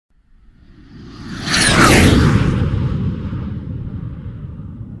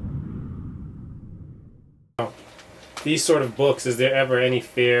these sort of books, is there ever any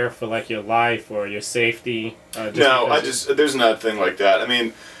fear for like your life or your safety? No, there's nothing like that. I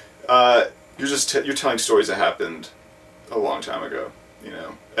mean, you're telling stories that happened a long time ago. You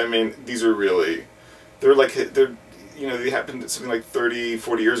know, I mean, these are really, they're you know, they happened something like 30,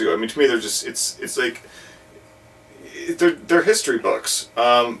 40 years ago. I mean, to me, they're just, it's like, they're history books,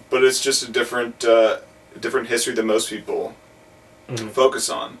 but it's just a different history than most people focus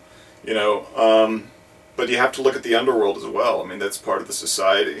on, you know. But you have to look at the underworld as well. I mean, that's part of the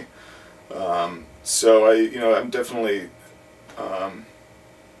society. So I'm definitely,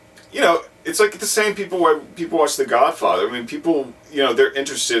 you know, it's like the same people why people watch The Godfather. I mean, people, you know, they're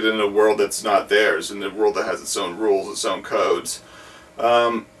interested in a world that's not theirs, in a world that has its own rules, its own codes.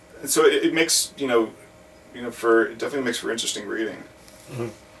 And so it makes, it definitely makes for interesting reading.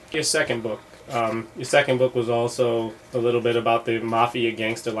 Your second book. Your second book was also a little bit about the mafia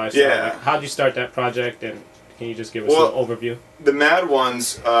gangster lifestyle. Yeah. Like, how'd you start that project, and can you just give us an overview? The Mad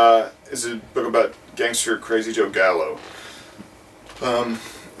Ones is a book about gangster Crazy Joe Gallo.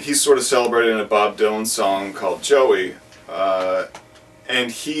 He's sort of celebrated in a Bob Dylan song called Joey,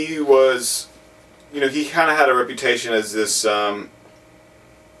 and he was, he kind of had a reputation as this, like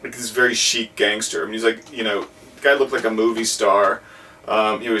this very chic gangster. I mean, he's like, the guy looked like a movie star.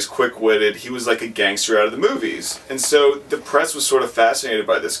 He was quick-witted. He was like a gangster out of the movies. And so the press was sort of fascinated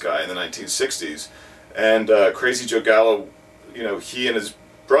by this guy in the 1960s. And Crazy Joe Gallo, he and his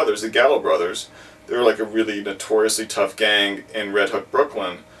brothers, the Gallo brothers, they were like a really notoriously tough gang in Red Hook,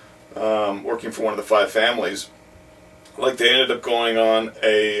 Brooklyn, working for one of the five families. Like, they ended up going on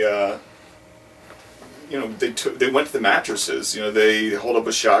a, they went to the mattresses. They holed up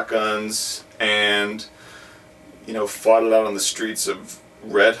with shotguns and, fought it out on the streets of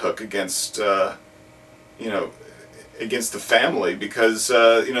Red Hook against, against the family because,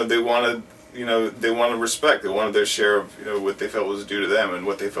 they wanted, they wanted respect. They wanted their share of, what they felt was due to them and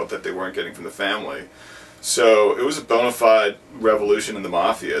what they felt that they weren't getting from the family. So it was a bona fide revolution in the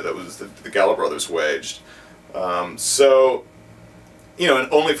mafia that was the Gallo brothers waged. So, and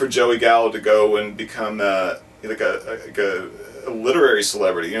only for Joey Gallo to go and become like a literary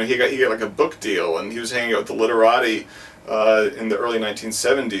celebrity. He got like a book deal, and he was hanging out with the literati in the early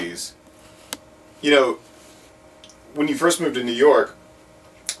 1970s. When you first moved to New York,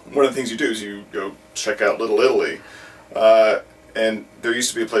 one of the things you do is you go check out Little Italy. And there used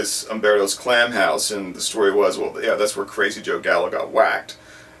to be a place, Umberto's Clam House, and the story was, well, yeah, that's where Crazy Joe Gallo got whacked.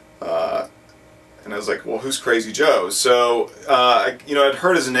 And I was like, well, who's Crazy Joe? So, I'd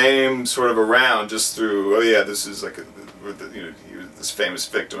heard his name sort of around just through, oh yeah, this is like, he was this famous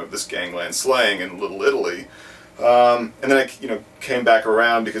victim of this gangland slaying in Little Italy. And then I, came back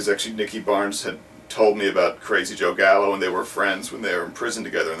around because actually Nicki Barnes had told me about Crazy Joe Gallo, and they were friends when they were in prison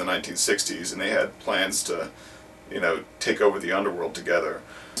together in the 1960s, and they had plans to, take over the underworld together.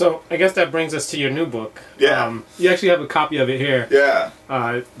 So I guess that brings us to your new book. Yeah. You actually have a copy of it here. Yeah.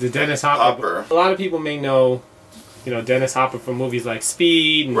 The Dennis Hopper. A lot of people may know, Dennis Hopper from movies like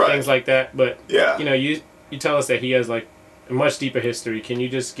Speed and things like that. But yeah. You tell us that he has like a much deeper history. Can you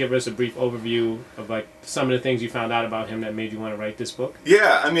just give us a brief overview of like some of the things you found out about him that made you want to write this book?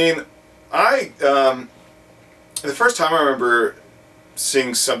 Yeah. I mean, the first time I remember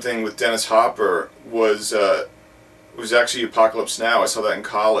seeing something with Dennis Hopper was actually Apocalypse Now. I saw that in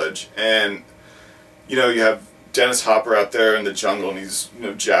college, and you have Dennis Hopper out there in the jungle, and he's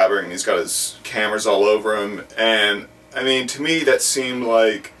jabbering, and he's got his cameras all over him, and I mean, to me that seemed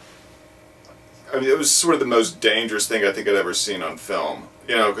like, it was sort of the most dangerous thing I think I'd ever seen on film,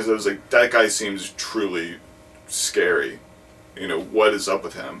 because it was like, that guy seems truly scary, what is up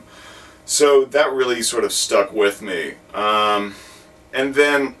with him? So that really sort of stuck with me, and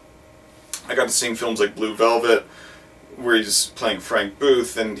then I got to seeing films like Blue Velvet, where he's playing Frank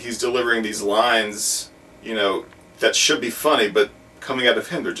Booth, and he's delivering these lines, that should be funny, but coming out of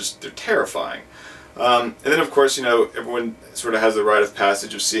him, they're terrifying. And then, of course, everyone sort of has the rite of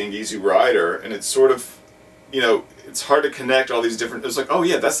passage of seeing Easy Rider, and it's sort of, it's hard to connect all these different, it's like, oh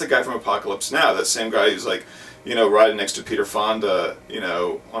yeah, that's the guy from Apocalypse Now, that same guy who's like, riding next to Peter Fonda,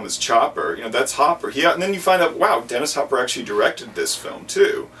 on his chopper, that's Hopper. And then you find out, wow, Dennis Hopper actually directed this film,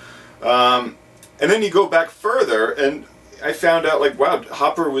 too. And then you go back further, and I found out, like, wow,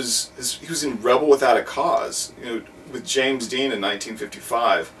 Hopper he was in Rebel Without a Cause, with James Dean in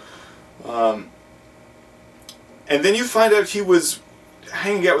 1955. And then you find out he was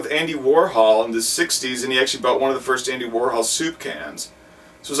hanging out with Andy Warhol in the 60s, and he actually bought one of the first Andy Warhol soup cans.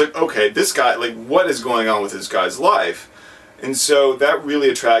 So it's like, okay, this guy, like, what is going on with this guy's life? And so that really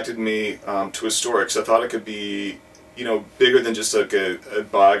attracted me to a story, because I thought it could be, bigger than just like a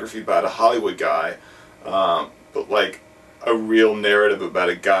biography about a Hollywood guy, but like a real narrative about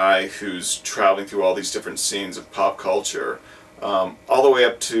a guy who's traveling through all these different scenes of pop culture, all the way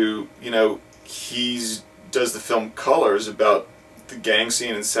up to, you know, does the film Colors about the gang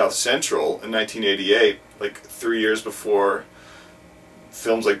scene in South Central in 1988, like 3 years before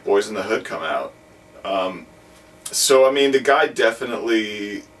films like Boys in the Hood come out. So I mean, the guy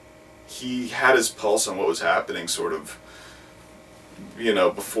definitely, he had his pulse on what was happening, sort of, you know,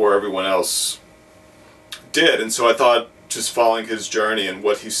 before everyone else did. And so I thought just following his journey and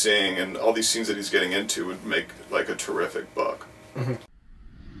what he's seeing and all these scenes that he's getting into would make like a terrific book. Mm-hmm.